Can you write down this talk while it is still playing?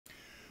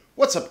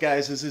What's up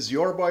guys, this is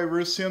your boy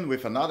Russian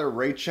with another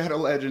Raid Shadow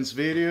Legends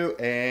video,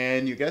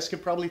 and you guys can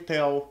probably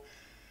tell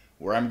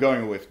where I'm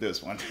going with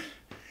this one.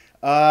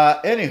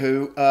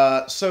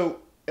 So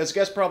as you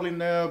guys probably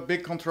know,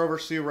 big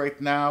controversy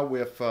right now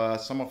with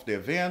some of the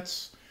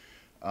events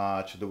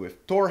to do with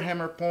Thor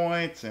hammer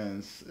points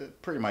and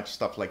pretty much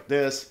stuff like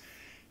this.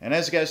 And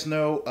as you guys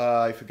know,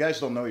 if you guys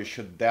don't know, you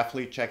should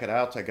definitely check it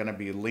out. I'm gonna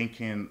be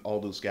linking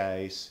all those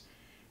guys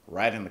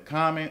right in the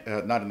comment,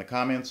 not in the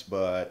comments,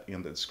 but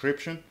in the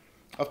description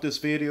of this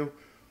video.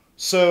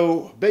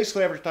 So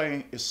basically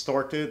everything is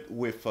started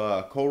with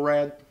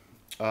Colrad.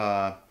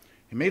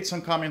 He made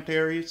some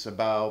commentaries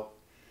about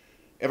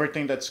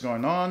everything that's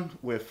going on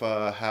with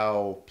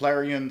how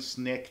PLARIUM'S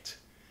nicked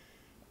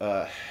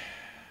a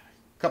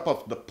couple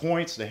of the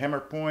points, the hammer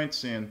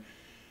points, in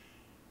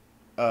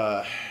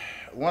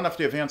one of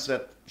the events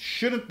that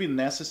shouldn't be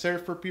necessary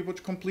for people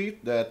to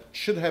complete, that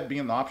should have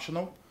been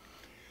optional.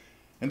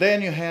 And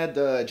then you had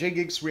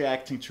J-Gigs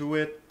reacting to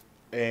it,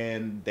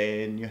 and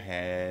then you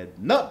had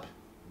Nub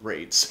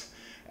Raids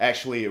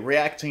actually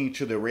reacting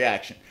to the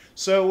reaction.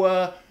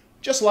 So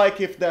just like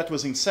if that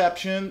was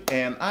Inception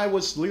and I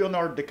was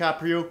Leonardo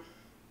DiCaprio,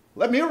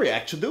 let me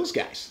react to those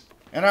guys.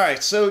 And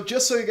alright, so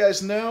just so you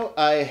guys know,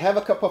 I have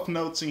a couple of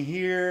notes in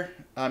here.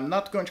 I'm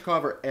not going to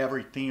cover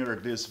everything, or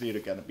this video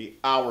is going to be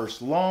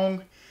hours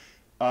long,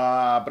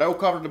 but I will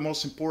cover the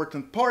most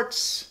important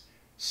parts.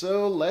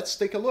 So let's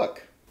take a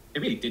look. It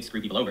really did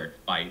screw people over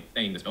by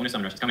saying this bonus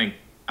summon rush is coming,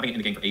 having it in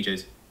the game for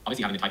ages,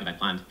 obviously having the Titan event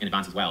planned in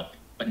advance as well,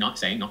 but not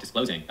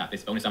disclosing that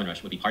this bonus summon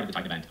rush would be part of the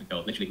Titan event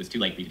until literally it was too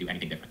late for you to do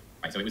anything different.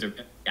 Right, so it was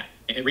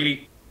it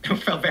really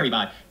felt very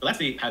bad. But let's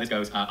see how this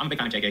goes. I'm a big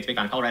fan of J-Gigs, big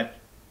fan of Colrad.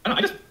 I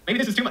don't know, maybe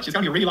this is too much. It's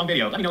gonna be a really long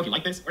video. Let me know if you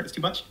like this or if it's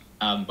too much.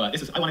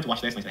 But I wanted to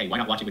watch this and I said, hey, why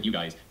not watch it with you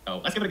guys? So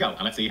let's give it a go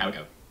and let's see how it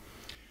goes.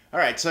 All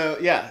right, so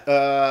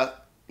yeah,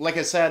 like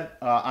I said,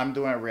 I'm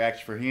doing a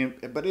reaction for him,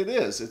 but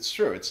it's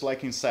true. It's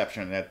like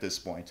Inception at this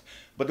point.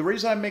 But the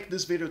reason I make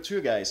this video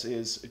too, guys,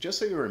 is just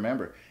so you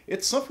remember,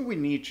 it's something we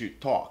need to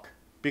talk,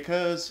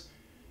 because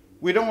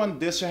we don't want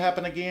this to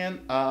happen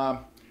again.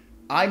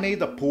 I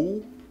made a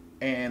poll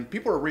and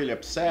people are really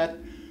upset.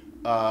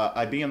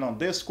 I've been on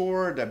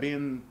Discord, I've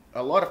been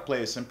a lot of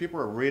places, and people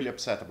are really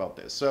upset about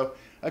this. So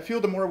I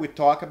feel the more we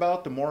talk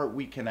about, the more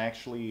we can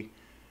actually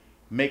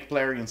make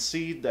PLARIUM'S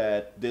see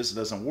that this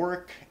doesn't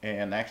work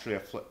and actually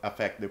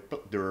affect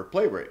their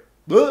play rate,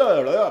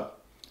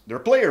 their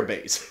player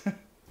base.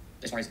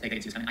 As far as they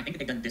get coming, I think that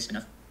they've done this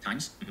enough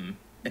times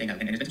that they know,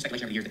 and there's been some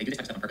speculation over the years that they do this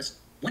type of stuff on purpose.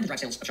 One, to drive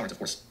sales of shards, of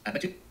course,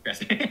 but two, Yes.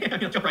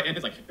 Jump right in.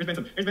 It's like there's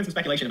been some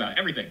speculation about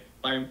everything.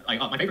 PLARIUM,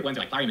 my favorite ones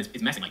are like PLARIUM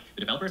is messing. Like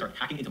the developers are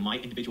hacking into my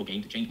individual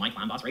game to change my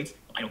clan boss rates.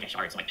 I don't get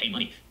shards, so I pay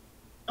money.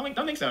 Don't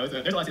think so.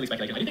 There's a lot of silly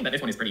speculation. I do think that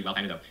this one is pretty well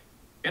founded though.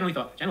 General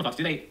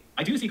thoughts.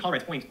 I do see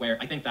Colrad's point where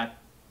I think that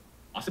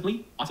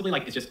possibly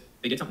like it's just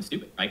they did something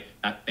stupid, right?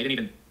 That they didn't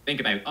even think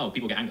about, oh,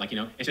 people get angry, like, you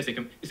know, it's just,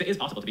 it is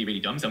possible to be really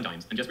dumb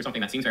sometimes, and just for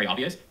something that seems very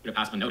obvious, would have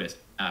passed unnoticed.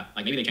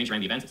 Like maybe they changed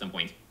around the events at some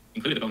point,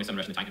 included the bonus summon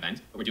rush in the Titan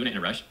event, but we're doing it in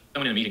a rush.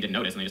 Someone in a meeting didn't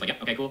notice, and they're just like,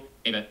 yeah, okay, cool,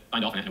 gave it,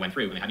 signed off on it, and it went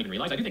through, and they hadn't even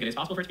realized. I do think it is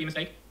possible for it to be a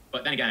mistake,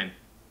 but then again,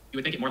 you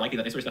would think it more likely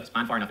that this sort of stuff is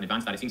planned far enough in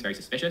advance that it seems very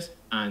suspicious,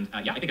 and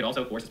yeah, I think it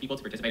also forces people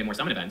to participate in more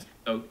summon events,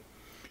 so...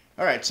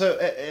 Alright, so,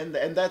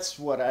 and that's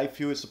what I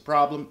feel is the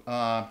problem.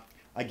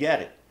 I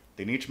get it.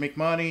 They need to make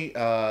money,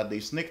 they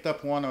sneaked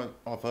up one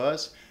of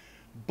us.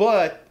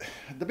 But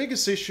the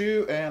biggest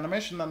issue, and I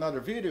mentioned in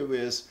another video,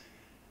 is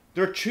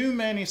there are too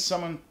many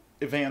summon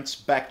events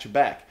back to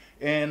back.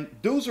 And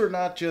those are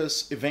not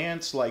just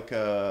events like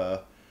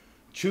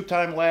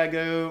two-time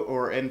Lego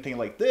or anything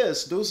like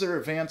this. Those are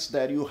events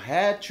that you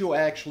had to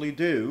actually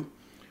do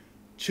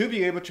to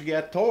be able to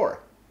get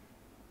Thor.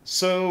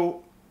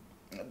 So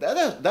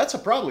that's a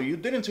problem. You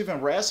didn't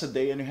even rest a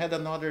day and you had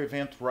another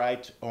event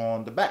right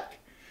on the back.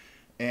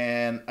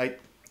 And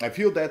I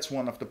feel that's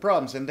one of the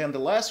problems. And then the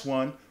last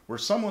one, where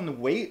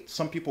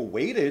some people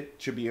waited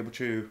to be able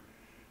to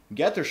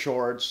get their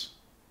shards,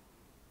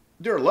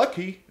 they're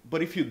lucky,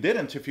 but if you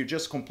didn't, if you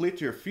just complete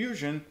your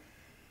fusion,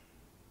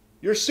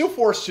 you're still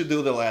forced to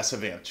do the last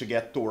event to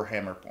get Thor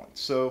hammer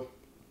points. So,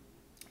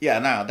 yeah,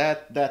 no,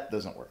 that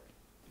doesn't work.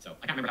 So,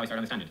 I can't remember how I started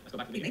on this tangent. Let's go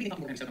back to the video. Maybe they thought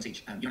people were going to step on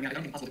stage. I don't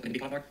think it's possible to be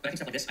a big but I think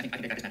stuff like this, I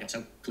think they got this back up.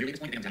 So clearly at this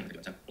point, they have to do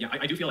it. So yeah,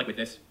 I do feel like with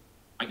this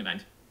Titan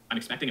event, I'm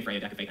expecting a Freya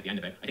deck of Fate at the end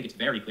of it. I think it's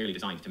very clearly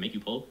designed to make you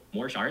pull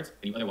more shards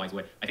than you otherwise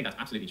would. I think that's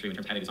absolutely true in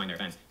terms of how they design their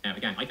events. Now,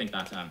 again, I think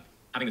that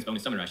having this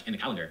bonus summon rush in the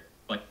calendar,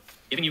 but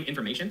giving you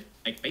information,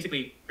 like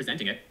basically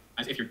presenting it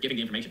as if you're giving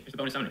the information. Here's the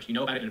bonus summon rush. You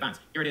know about it in advance.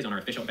 Here it is on our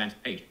official event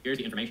page. Here's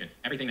the information.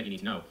 Everything that you need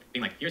to know.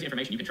 Being like, here's the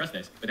information. You can trust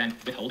this. But then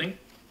withholding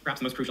perhaps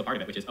the most crucial part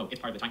of it, which is, oh, it's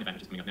part of the Titan event,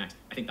 which is coming up next.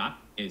 I think that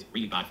is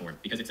really bad form,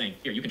 because it's saying,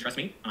 here, you can trust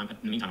me, in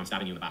the meantime, I'm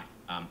stabbing you in the back.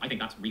 I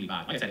think that's really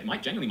bad. Like I said, it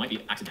might genuinely might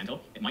be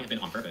accidental. It might have been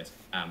on purpose.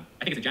 I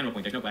think it's a general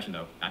point. There's no question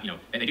though that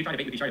they do try to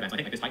bait with these shard events. I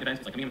think like this fight event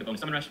is like coming in with the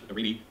bonus summon rush, the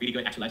really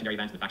good extra legendary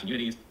events, the faction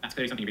unities. That's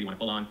clearly something you really want to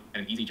pull on.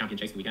 And an easy champion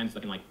chase the weekend is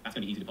looking like that's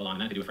going to be easy to pull on.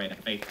 And then if they do a Freya deck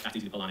of fate, that's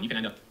easy to pull on. And you can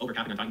end up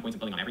overcapping on Titan points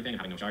and pulling on everything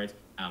and having no shards.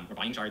 Or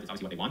buying shards is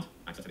obviously what they want.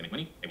 That's how they make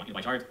money. They want you to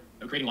buy shards.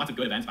 So creating lots of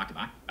good events back to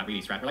back. That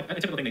really strat. Or like a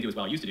typical thing they do as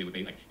well. Used to do would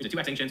be like here's a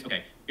 2x Ancients.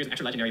 Okay, here's an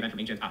extra legendary event from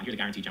Ancients. Here's a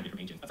guaranteed champion from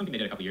Ancients. That's something they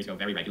did a couple years ago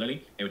very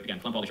regularly. They would again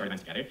clump all the shard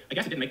events together. I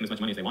guess it didn't make them as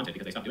much money as they wanted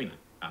because they stopped doing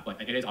that. But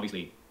it is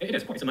obviously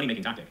it's a money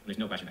making tactic. There's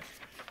no question there.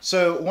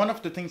 So one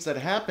of the things that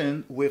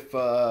happened with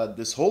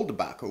this whole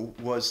debacle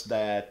was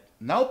that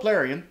now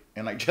Plarium,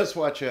 and I just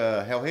watched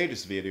Hell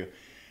Hades video,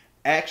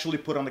 actually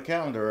put on the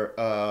calendar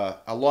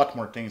a lot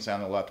more things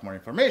and a lot more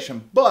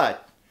information.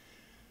 But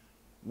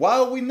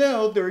while we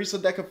know there is a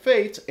deck of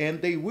fate,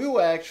 and they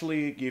will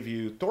actually give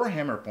you Thor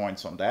hammer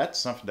points on that,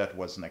 something that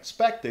wasn't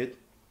expected,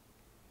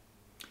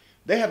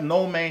 they have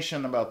no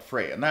mention about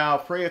Freya. Now,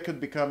 Freya could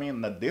be coming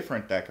in a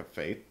different deck of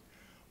fate,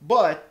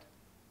 but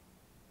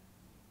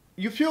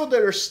you feel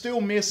they're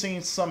still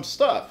missing some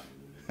stuff,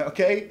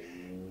 okay?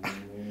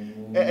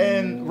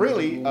 And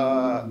really,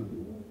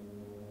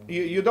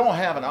 you don't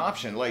have an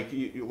option. Like,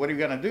 what are you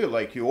going to do?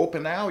 Like, you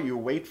open now, you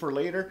wait for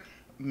later.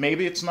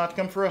 Maybe it's not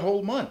come for a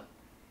whole month.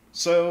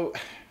 So,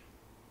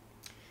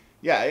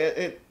 yeah,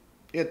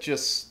 it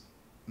just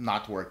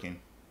not working.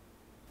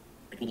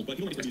 But people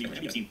don't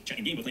expect to see chat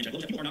in game with clan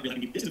chat. People are not really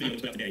having this is a video that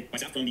was put out today by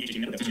Saf from the HHG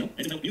network. That's and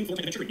it's a new Thor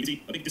type adventure. You can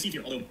see a big deceive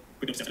here, although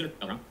quick note to Seth there.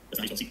 That's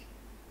not HLC.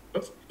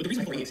 But the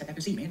reason why accept that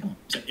deceive, man, come on.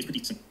 It's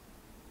pretty simple.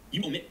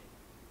 You omit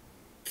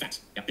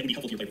facts that would be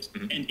helpful to your players.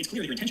 And it's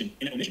clear that your intention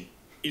in that omission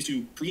is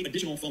to create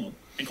additional FOMO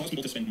and cause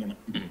people to spend more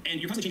money. And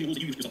you're constantly changing the rules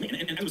that you use yourself.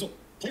 And as a result,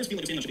 players feel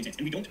like they're standing on chicken stands,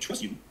 and we don't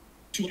trust you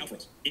to look out for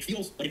us. It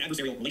feels like an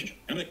adversarial relationship.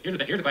 And I'm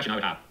like, here's the question I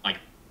would have. Like,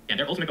 yeah,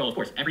 their ultimate goal, of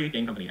course, every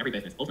game company, every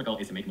business, ultimate goal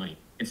is to make money.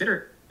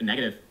 Consider the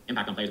negative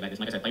impact on players of that.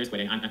 Like I said, players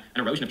quitting, an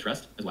erosion of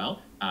trust as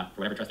well, for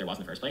whatever trust there was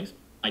in the first place.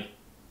 Like,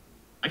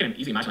 I can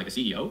easily imagine like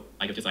the CEO,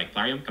 like if just like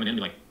Plarium coming in and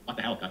be like, what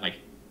the hell, like,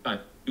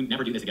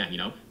 never do this again, you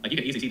know? Like you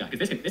could easily see that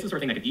because this is the sort of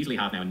thing that could easily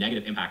have now a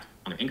negative impact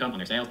on their income, on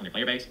their sales, on their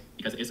player base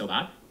because it is so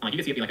bad. And like you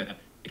could see it be like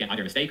again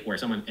either a mistake or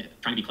someone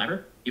trying to be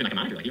clever, even like a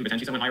manager, like even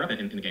potentially someone higher up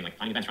in the game, like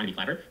finding events trying to be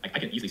clever. Like I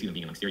can easily see them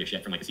being like serious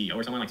shit from like a CEO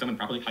or someone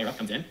properly higher up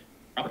comes in,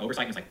 proper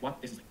oversight, and it's like, what?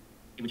 This is like,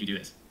 why would you do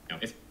this? You know,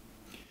 it's.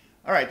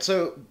 All right,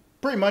 so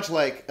pretty much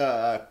like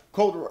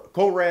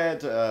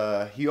Colred,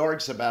 he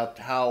argues about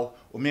how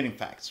omitting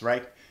facts,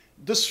 right?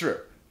 This is true.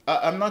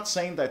 I'm not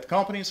saying that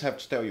companies have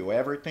to tell you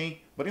everything,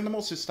 but in the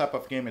most this type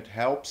of game it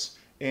helps.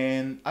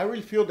 And I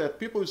really feel that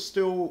people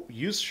still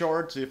use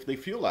shards if they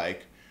feel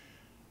like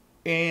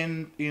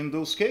in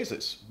those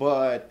cases.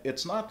 But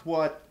it's not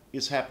what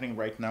is happening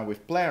right now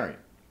with Plarium.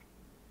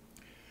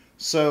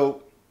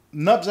 So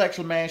Nubs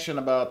actually mentioned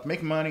about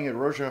making money,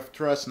 erosion of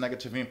trust,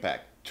 negative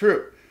impact.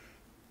 True.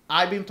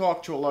 I've been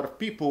talking to a lot of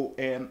people,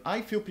 and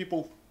I feel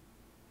people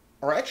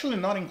are actually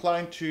not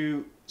inclined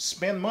to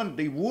spend money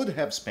they would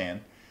have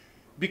spent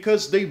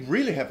because they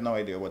really have no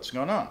idea what's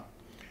going on.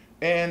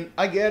 And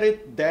I get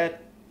it,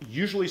 that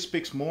usually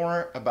speaks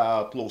more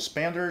about low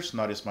spenders,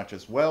 not as much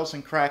as whales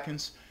and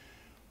krakens,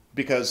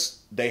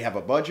 because they have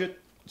a budget,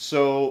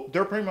 so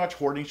they're pretty much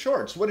hoarding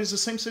shards. What is the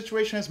same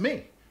situation as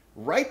me?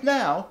 Right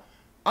now,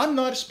 I'm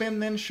not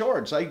spending any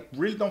shards. I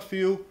really don't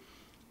feel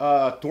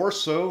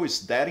torso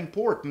is that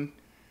important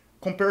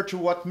compared to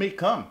what may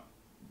come.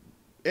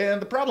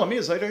 And the problem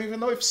is, I don't even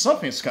know if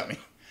something's coming.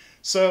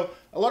 So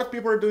a lot of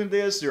people are doing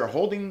this, they're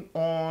holding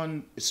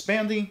on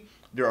spending,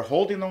 they're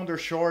holding on their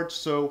shards.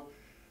 So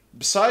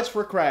besides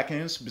for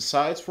Krakens,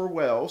 besides for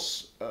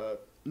whales,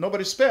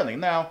 nobody's spending.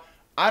 Now,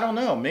 I don't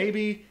know,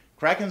 maybe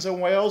Krakens and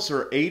whales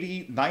are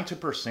 80,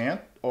 90%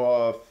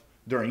 of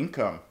their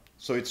income.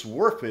 So it's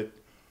worth it.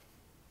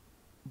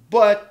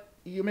 But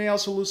you may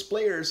also lose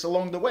players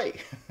along the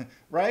way,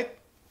 right?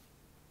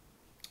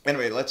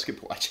 Anyway, let's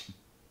keep watching.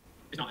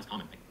 It's not as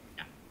common. Like,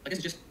 yeah. Like this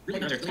is just really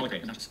Like, not they're really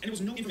small and there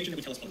was no information that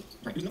would tell us otherwise.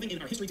 Right. There was nothing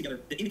in our history together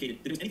that indicated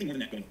that there was anything more than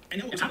that going on.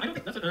 And now Yeah, I don't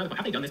think that's another.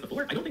 Have they done this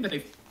before? I don't think that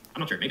they've. I'm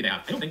not sure. Maybe they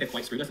have. I don't think they've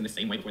quite screwed us in the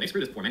same way before. They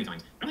screwed us before many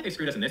times. I don't think they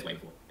screwed us in this way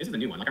before. This is the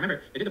new one. Like I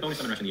remember they did the bonus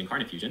summon rush in the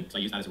Incarnate fusion, so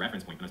I used that as a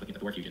reference point when I was looking at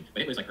the Thor fusion.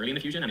 But it was like early in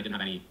the fusion and it didn't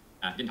have any,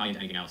 didn't tie into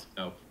anything else.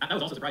 So that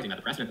was also surprising that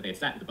the precedent that they had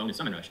set with the bonus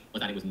summon rush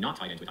was that it was not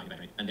tied into a Titan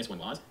event, and this one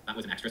was. That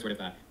was an extra sort of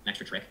an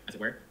extra trick, as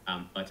it were.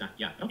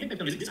 Yeah, I don't think they've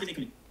done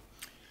this.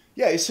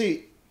 Yeah, you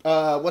see,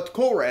 what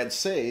Colrad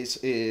says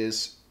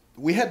is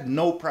we had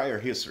no prior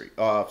history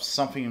of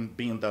something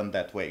being done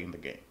that way in the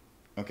game,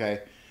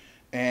 okay?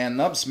 And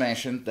Nubs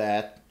mentioned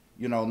that,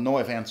 you know, no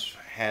events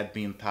had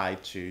been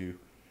tied to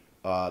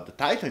the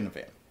Titan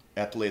event,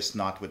 at least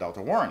not without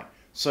a warning.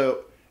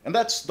 So, and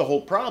that's the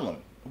whole problem,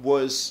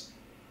 was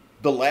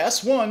the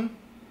last one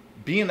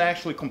being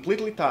actually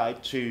completely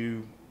tied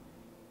to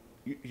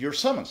your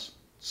summons.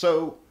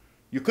 So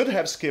you could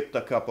have skipped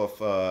a couple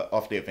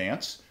of the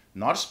events,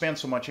 not spend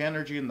so much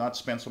energy, not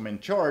spend so many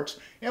charts,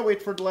 and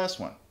wait for the last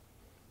one.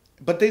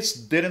 But this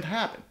didn't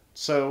happen.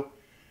 So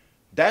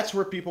that's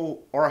where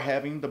people are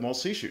having the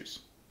most issues.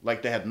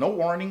 Like they had no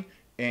warning,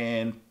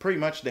 and pretty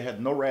much they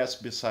had no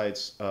rest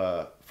besides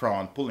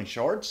from pulling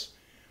shards.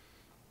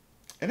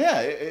 And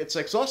yeah, it's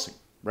exhausting,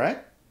 right?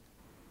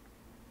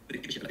 But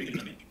it should be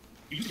managed.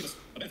 You used to give us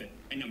a benefit,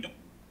 and now you don't.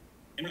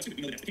 And we're not stupid,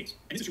 we know that's the case.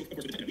 And this is true, of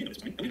course, with the technical at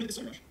this point. And we know that this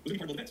Sun Rush was going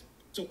to be part of the event.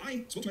 So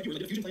I spoke to my viewer,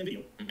 did a fusion play in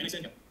video, and I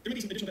said, there may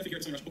be some additional benefit here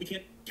at the Sun Rush, but we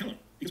can't count on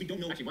it, because we don't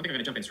know. Actually, one thing I'm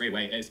going to jump in straight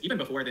away is even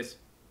before this,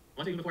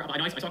 I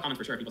know I saw comments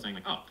for sure, people saying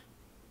like, oh,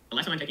 the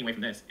lesson I'm taking away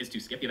from this is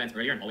to skip the events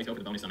earlier and always go for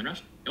the bonus summon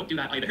rush. Don't do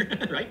that either,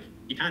 right?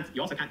 You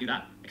also can't do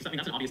that. Because I mean,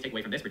 that's an obvious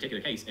takeaway from this particular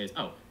case is,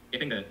 oh,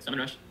 skipping the summon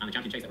rush and the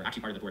champion chase that were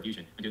actually part of the Thor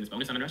fusion and doing this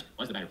bonus summon rush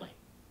was the better play.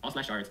 All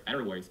slash shards, better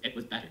rewards, it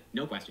was better,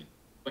 no question.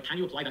 But can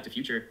you apply that to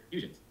future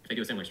fusions if they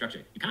do a similar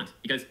structure? You can't,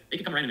 because they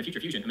could come around in a future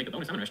fusion and make the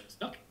bonus summon rush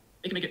stuck.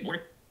 They can make it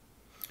more.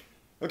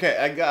 Okay,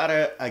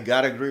 I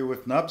gotta agree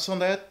with Nubs on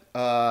that.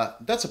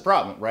 That's a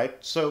problem, right?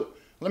 So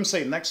let me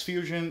say, next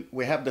fusion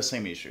we have the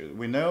same issue.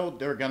 We know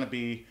there are gonna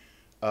be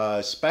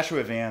a special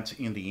event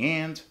in the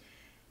end,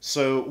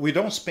 so we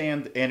don't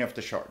spend any of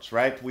the shards,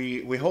 right?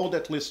 We hold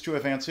at least 2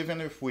 events.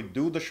 Even if we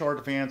do the shard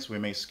events, we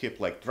may skip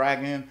like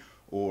Dragon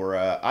or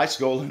Ice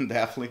Golem,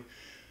 definitely.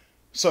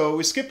 So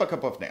we skip a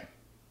couple of them.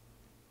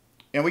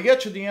 And we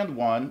get to the end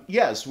one.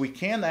 Yes, we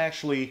can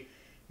actually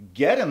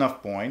get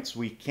enough points.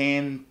 We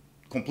can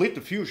complete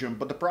the fusion,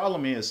 but the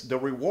problem is the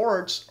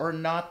rewards are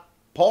not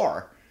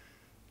par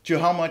to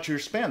how much you're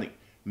spending.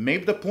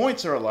 Maybe the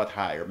points are a lot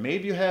higher.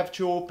 Maybe you have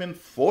to open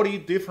 40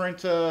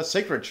 different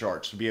sacred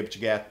shards to be able to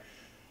get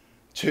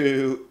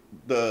to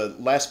the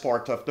last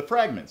part of the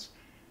fragments.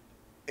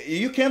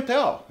 You can't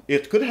tell.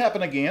 It could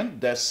happen again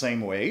that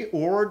same way,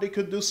 or they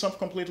could do something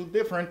completely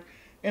different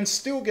and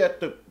still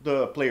get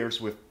the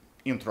players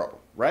in trouble,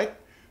 right?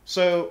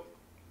 So,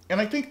 and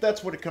I think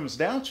that's what it comes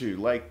down to.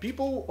 Like,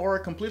 people are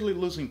completely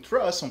losing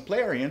trust on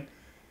Plarium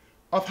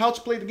of how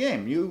to play the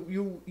game.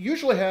 You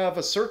usually have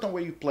a certain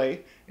way you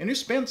play, and you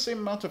spend the same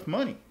amount of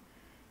money.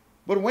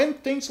 But when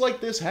things like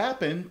this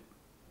happen,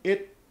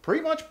 it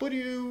pretty much put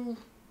you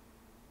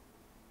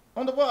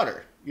on the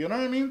water. You know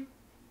what I mean?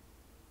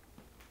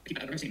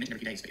 I've never seen it mentioned every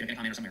few days, like in a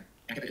comment or somewhere.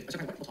 And I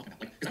kept, what people talking about?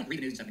 Like, because I don't read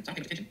the news and stuff, and stop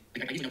paying attention.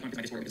 Like, I usually know when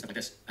my Discord and stuff like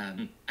this.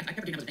 I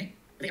never did know his name.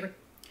 Are they ever?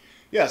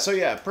 Yeah, so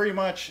yeah, pretty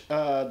much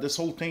this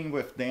whole thing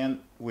with Dan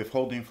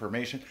withholding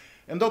information.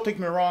 And don't take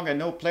me wrong, I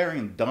know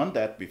Plarium done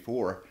that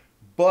before,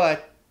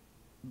 but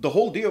the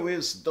whole deal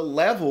is the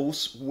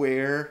levels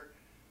where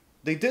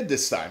they did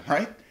this time,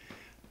 right?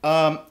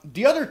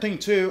 The other thing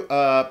too,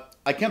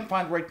 I can't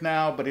find right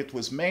now, but it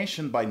was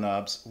mentioned by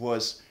Nubs,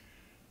 was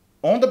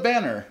on the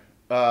banner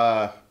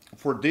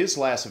for this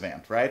last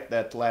event, right?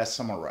 That last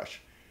Summer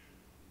Rush.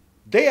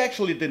 They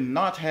actually did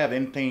not have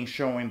anything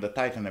showing the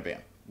Titan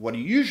event. What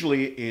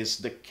usually is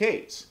the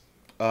case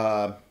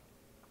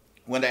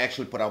when they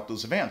actually put out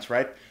those events,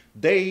 right?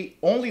 They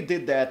only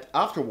did that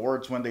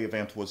afterwards when the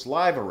event was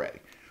live already.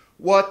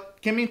 What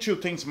came in two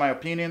things, in my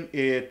opinion.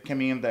 It came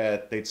in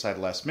that they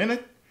decided last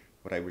minute,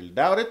 but I really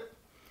doubt it.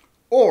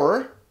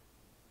 Or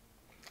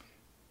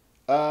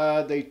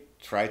they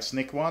tried to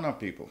sneak one on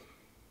people,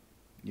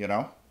 you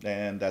know?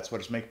 And that's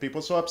what's making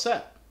people so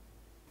upset.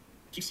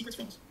 Keep secrets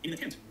from us in an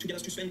attempt to get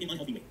us to spend in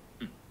unhealthy way.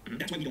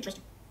 That's why we don't trust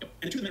you.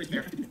 And the truth of the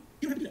matter is, you don't have to do that.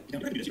 You don't have to do that. You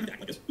don't have to do this. You don't have to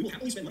act like this. We will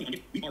happily spend money on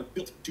games. We are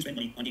built to spend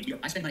money on games.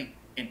 I spend money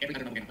in every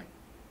other mobile game I play.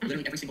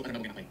 Literally every single other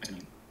mobile game I play, I spend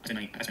money. I spend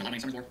money. I spend a lot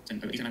of money in Summoners War.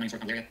 Spend a decent amount of money in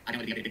Sword Area. I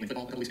don't know to be a big win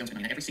football, but always spend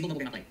money on every single mobile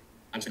game I play.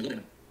 I will spend a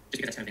little bit of money.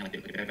 Just because that's the kind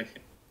of thing I like to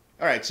do.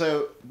 All right,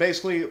 so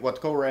basically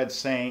what Cored's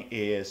saying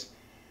is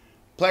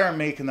Plarium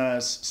making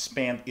us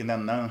spend in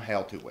an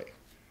unhealthy way.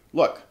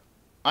 Look,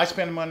 I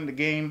spend money in the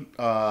game.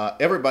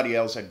 Everybody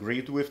else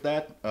agreed with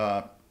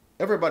that.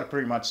 Everybody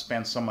pretty much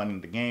spends some money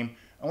in the game,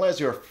 unless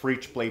you're a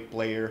free-to-play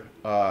player.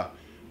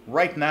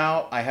 Right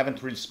now, I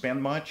haven't really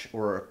spent much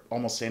or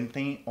almost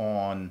anything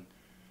on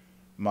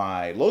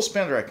my low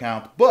spender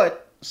account,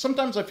 but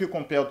sometimes I feel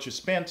compelled to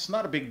spend. It's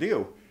not a big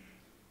deal.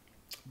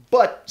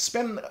 But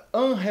spend an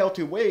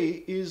unhealthy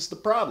way is the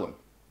problem.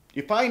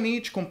 If I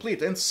need to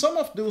complete, and some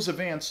of those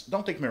events,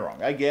 don't take me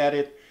wrong, I get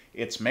it.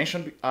 It's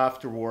mentioned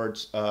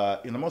afterwards.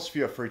 In the most if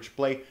you're free to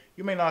play,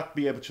 you may not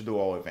be able to do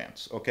all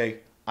events, okay?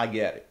 I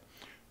get it.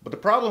 But the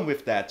problem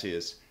with that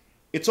is,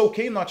 it's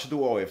okay not to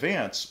do all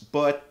events,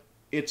 but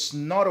it's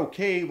not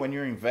okay when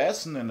you're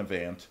investing in an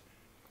event,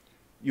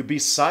 you be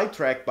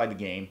sidetracked by the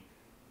game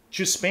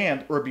to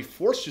spend or be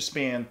forced to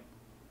spend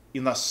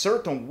in a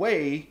certain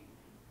way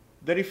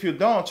that if you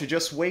don't, you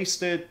just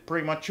wasted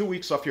pretty much 2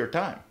 weeks of your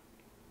time,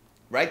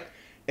 right?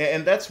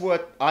 And that's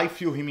what I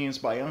feel he means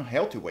by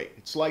unhealthy way.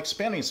 It's like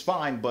spending is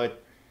fine,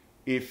 but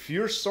if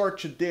you start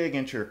to dig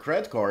into your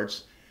credit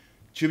cards,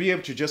 to be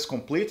able to just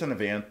complete an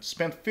event,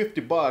 spend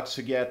 $50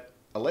 to get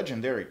a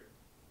legendary,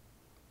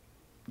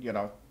 you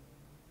know,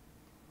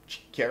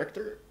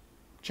 character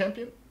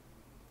champion,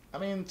 I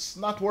mean, it's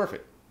not worth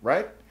it,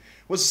 right?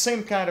 It was the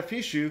same kind of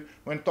issue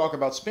when talk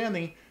about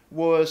spending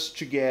was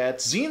to get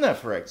Xena,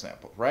 for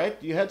example, right?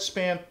 You had to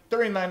spend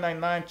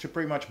 $39.99 to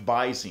pretty much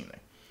buy Xena.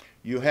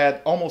 You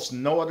had almost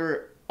no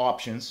other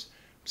options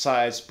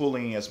besides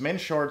pulling as many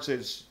shards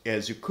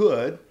as you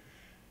could.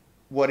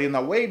 what in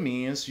a way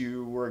means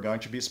you were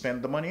going to be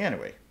spending the money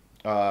anyway.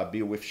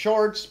 Be with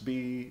shorts,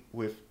 be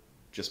with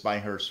just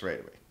buying her straight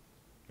away.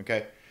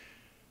 Okay?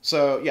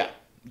 So yeah,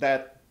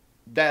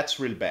 that's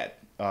really bad.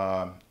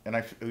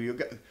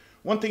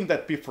 One thing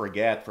that people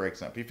forget, for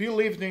example, if you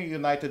live in the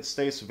United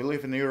States, if you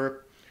live in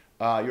Europe,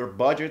 your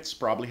budget's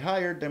probably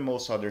higher than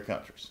most other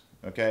countries.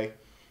 Okay?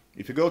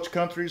 If you go to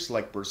countries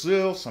like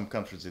Brazil, some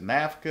countries in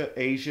Africa,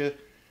 Asia,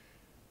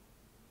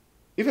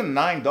 even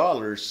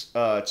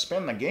 $9 to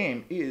spend a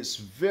game is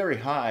very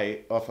high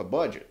of a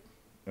budget,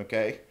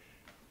 okay?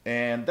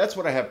 And that's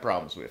what I have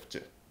problems with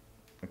too,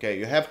 okay?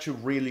 You have to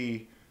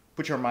really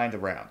put your mind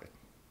around it.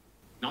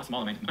 Not a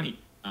small amount of money.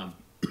 Yeah.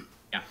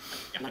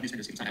 A lot of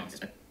newsmakers get excited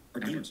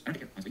about gamers. I don't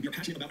care. Honestly, we are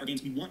passionate about our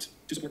games. We want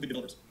to support good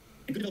developers.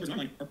 And good developers in our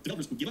mind are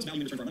developers who give us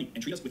value in return for our money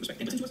and treat us with respect.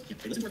 They listen to us. Yeah,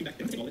 they listen to our feedback.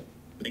 They don't take all of it.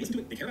 But they listen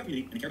to it. They care about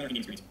community and they care about our game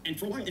experience. And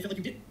for a while, it felt like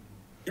you did.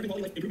 There have been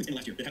quality life improvements in the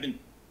last year that have been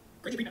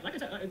greatly. Like I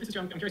said, this is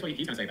I'm curious what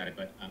he's going to say about it,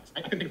 but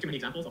I couldn't think of too many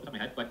examples off the top of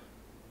my head. But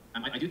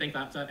I do think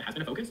that it has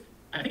been a focus.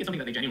 I think it's something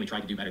that they genuinely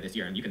tried to do better this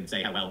year, and you can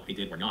say how well they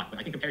did or not. But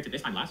I think compared to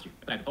this time last year,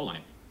 if I had a poll on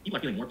it, people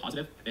are feeling more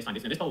positive at this time.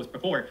 This poll was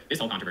before this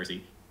whole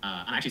controversy,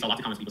 and I actually saw lots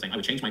of comments of people saying I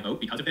would change my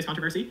vote because of this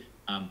controversy.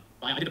 But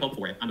I did a poll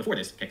before it, and before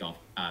this kicked off,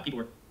 people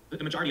were.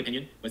 The majority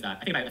opinion was that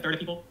I think about a third of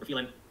people were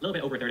feeling a little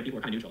bit over a third of people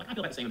were kind of neutral. Like I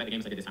feel about the same about the game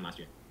as I did this time last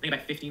year. I think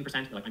about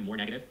 15% were like I'm more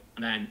negative,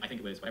 and then I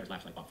think it was whatever's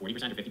left, like what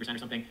 40% or 50% or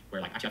something,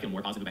 where like actually I feel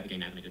more positive about the game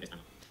now than I did this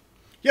time.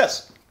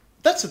 Yes,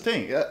 that's the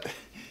thing.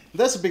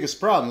 That's the biggest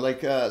problem.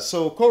 Like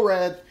so,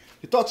 Corad,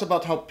 he talks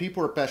about how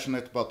people are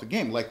passionate about the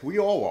game. Like we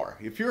all are.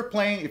 If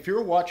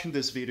you're watching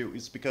this video,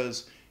 it's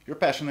because you're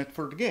passionate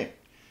for the game.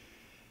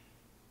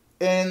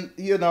 And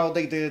you know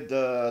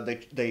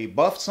they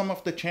buffed some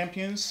of the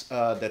champions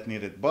that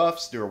needed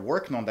buffs. They're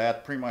working on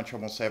that pretty much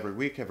almost every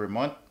week, every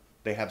month.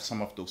 They have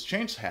some of those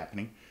changes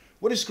happening,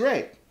 which is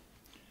great.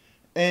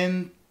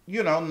 And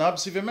you know,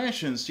 Nubs even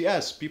mentions,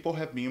 yes, people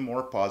have been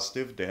more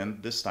positive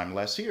than this time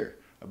last year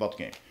about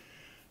the game.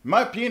 In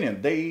my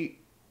opinion, they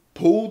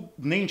pulled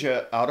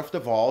Ninja out of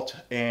the vault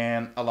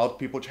and allowed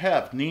people to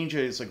have. Ninja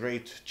is a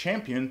great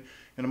champion,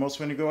 and most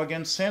when you go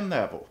against Sand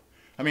Devil.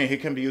 I mean, he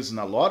can be used in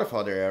a lot of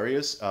other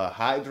areas,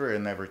 Hydra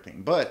and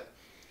everything. But,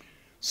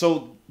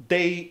 so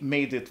they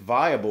made it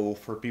viable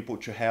for people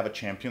to have a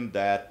champion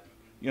that,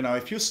 you know,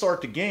 if you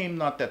start the game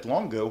not that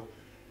long ago,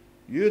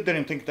 you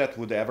didn't think that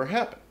would ever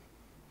happen.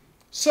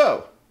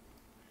 So,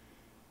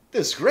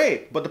 this is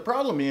great, but the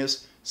problem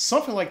is,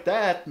 something like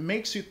that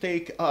makes you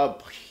take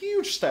a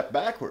huge step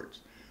backwards.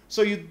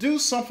 So you do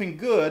something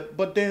good,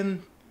 but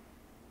then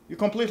you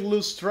completely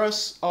lose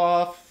trust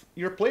of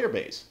your player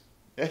base.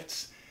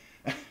 It's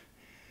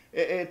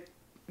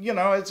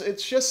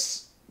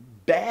just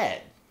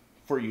bad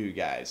for you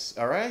guys,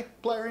 all right?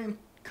 Plarium,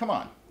 come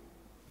on.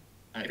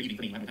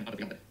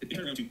 It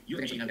turns around to you're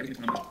eventually have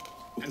everything from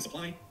who has a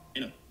supply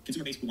and a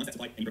consumer base who wants that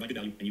supply, and you provide good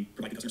value and you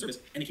provide good customer service,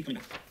 and they keep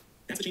coming back.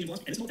 That's the change in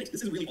philosophy, and this is all it takes.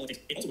 This isn't really all it takes.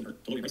 It also would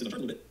hurt to lower your prices on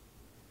charge a little bit.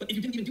 But if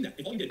you didn't even do that,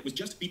 if all you did was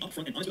just be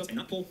upfront and honest with us and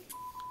not pull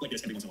like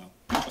this every once in a while,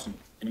 we trust you.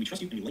 And when we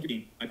trust you and we like your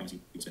game, I promise you,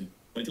 we will spend.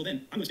 But until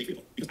then, I'm going to stay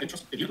faithful because I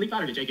trust. If you bleep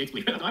that or did Jake Gates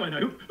bleep? I want to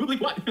know who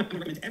bleeped what. I'm going to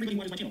recommend to everybody who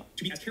watches my channel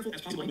to be as careful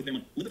as possible with their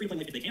money. Live a free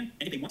life if they can,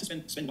 and if they want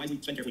to spend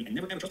wisely, spend carefully, and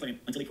never ever trust them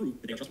until they prove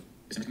that they are trustworthy.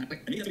 And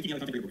maybe that's what keeping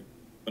out of content very.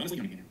 But honestly,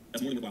 I'm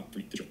that's more than worthwhile for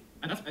me to show.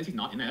 And that's he's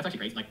not in there. That's actually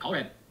great. Like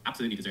Colorado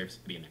absolutely deserves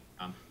to be in there.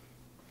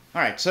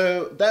 All right,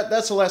 so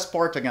that's the last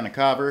part I'm gonna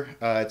cover.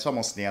 It's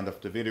almost the end of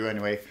the video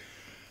anyway.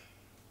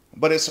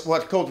 But it's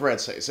what Code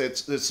Red says.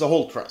 It's the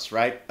whole trust,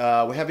 right?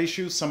 We have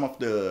issues. Some of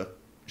the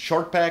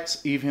short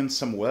packs, even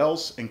some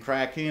wells and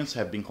Krakens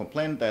have been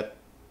complaining that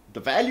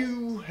the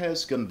value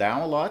has gone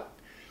down a lot.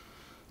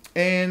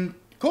 And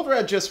Code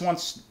Red just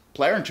wants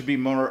Plarium to be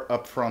more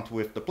upfront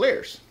with the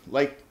players.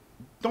 Like,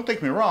 don't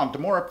take me wrong, the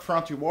more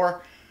upfront you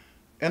are,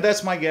 and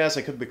that's my guess,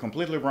 I could be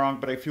completely wrong,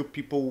 but I feel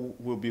people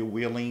will be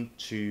willing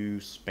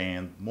to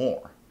spend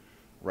more,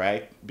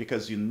 right?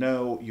 Because you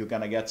know you're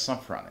gonna get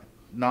something from it.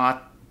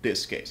 Not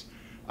this case.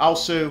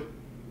 Also,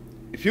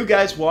 if you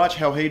guys watch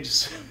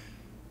Hellhage's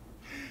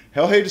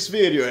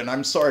video, and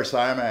I'm sorry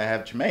Simon, I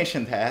have to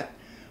mention that,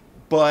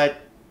 but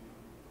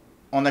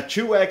on a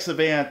 2x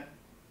event,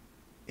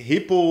 he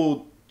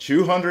pulled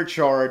 200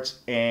 shards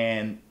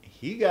and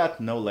he got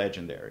no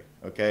legendary,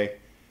 okay?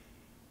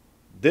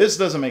 This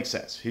doesn't make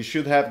sense. He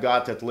should have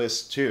got at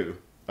least 2,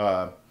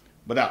 but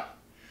no.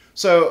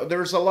 So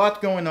there's a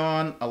lot going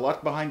on, a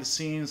lot behind the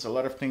scenes, a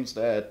lot of things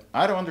that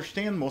I don't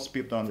understand, most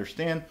people don't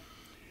understand.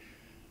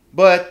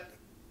 But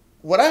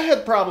what I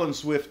had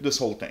problems with this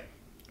whole thing,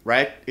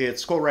 right?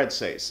 It's Code Red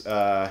says,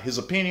 his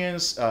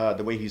opinions,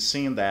 the way he's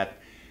seeing that,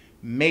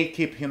 may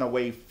keep him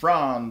away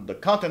from the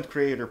content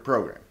creator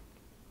program.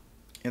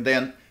 And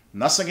then,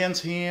 nothing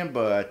against him,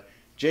 but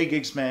Jay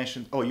Giggs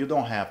mentioned, oh, you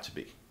don't have to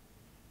be.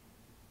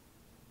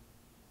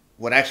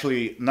 What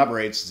actually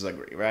Nubberates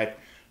disagree, right?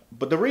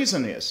 But the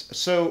reason is,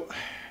 so,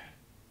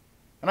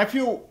 and I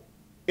feel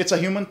it's a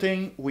human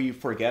thing. We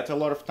forget a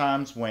lot of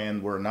times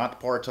when we're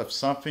not part of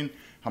something,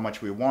 how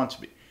much we want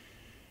to be.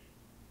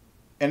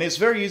 And it's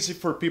very easy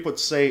for people to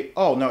say,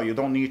 oh, no, you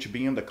don't need to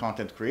be in the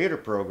content creator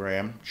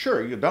program.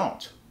 Sure, you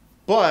don't.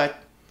 But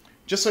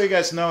just so you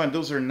guys know, and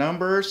those are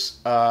numbers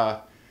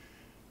that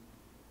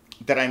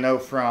I know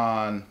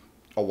from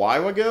a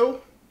while ago,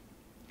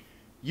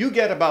 you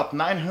get about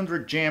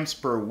 900 gems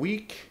per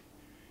week.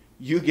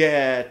 You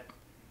get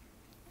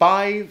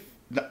five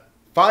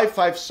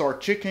 5-star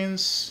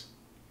chickens.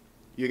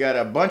 You get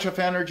a bunch of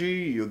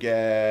energy. You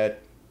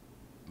get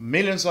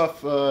millions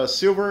of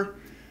silver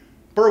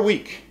per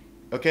week.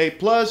 Okay,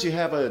 plus you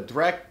have a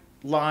direct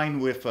line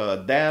with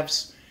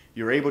devs.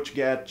 You're able to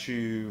get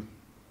to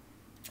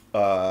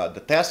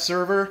the test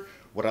server,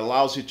 what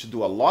allows you to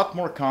do a lot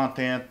more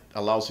content,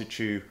 allows you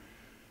to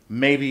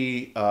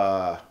maybe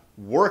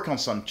work on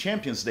some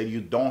champions that you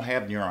don't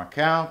have in your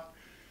account.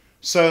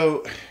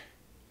 So,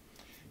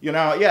 you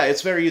know, yeah,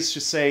 it's very easy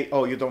to say,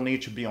 oh, you don't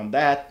need to be on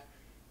that,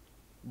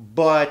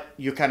 but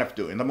you kind of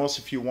do, and the most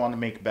if you want to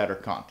make better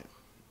content.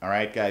 All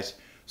right, guys.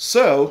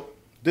 So,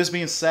 this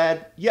being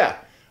said, yeah.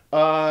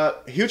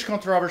 Huge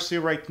controversy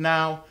right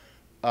now.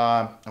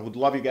 I would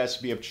love you guys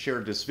to be able to share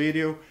this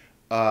video.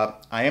 I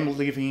am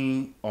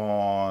leaving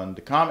on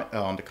the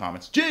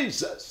comments.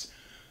 Jesus,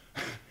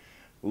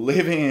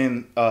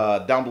 leaving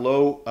down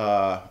below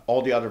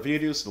all the other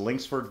videos, the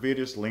links for the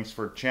videos, the links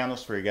for the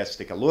channels for you guys to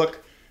take a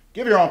look.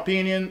 Give your own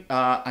opinion.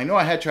 I know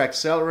I had to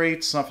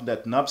accelerate something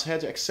that Nubs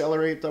had to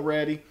accelerate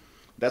already.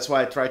 That's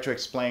why I tried to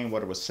explain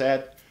what was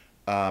said.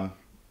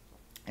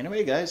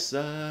 Anyway, guys,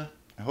 I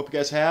hope you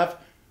guys have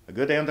a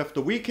good end of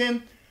the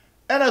weekend.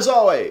 And as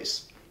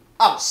always,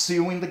 I'll see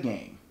you in the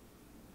game.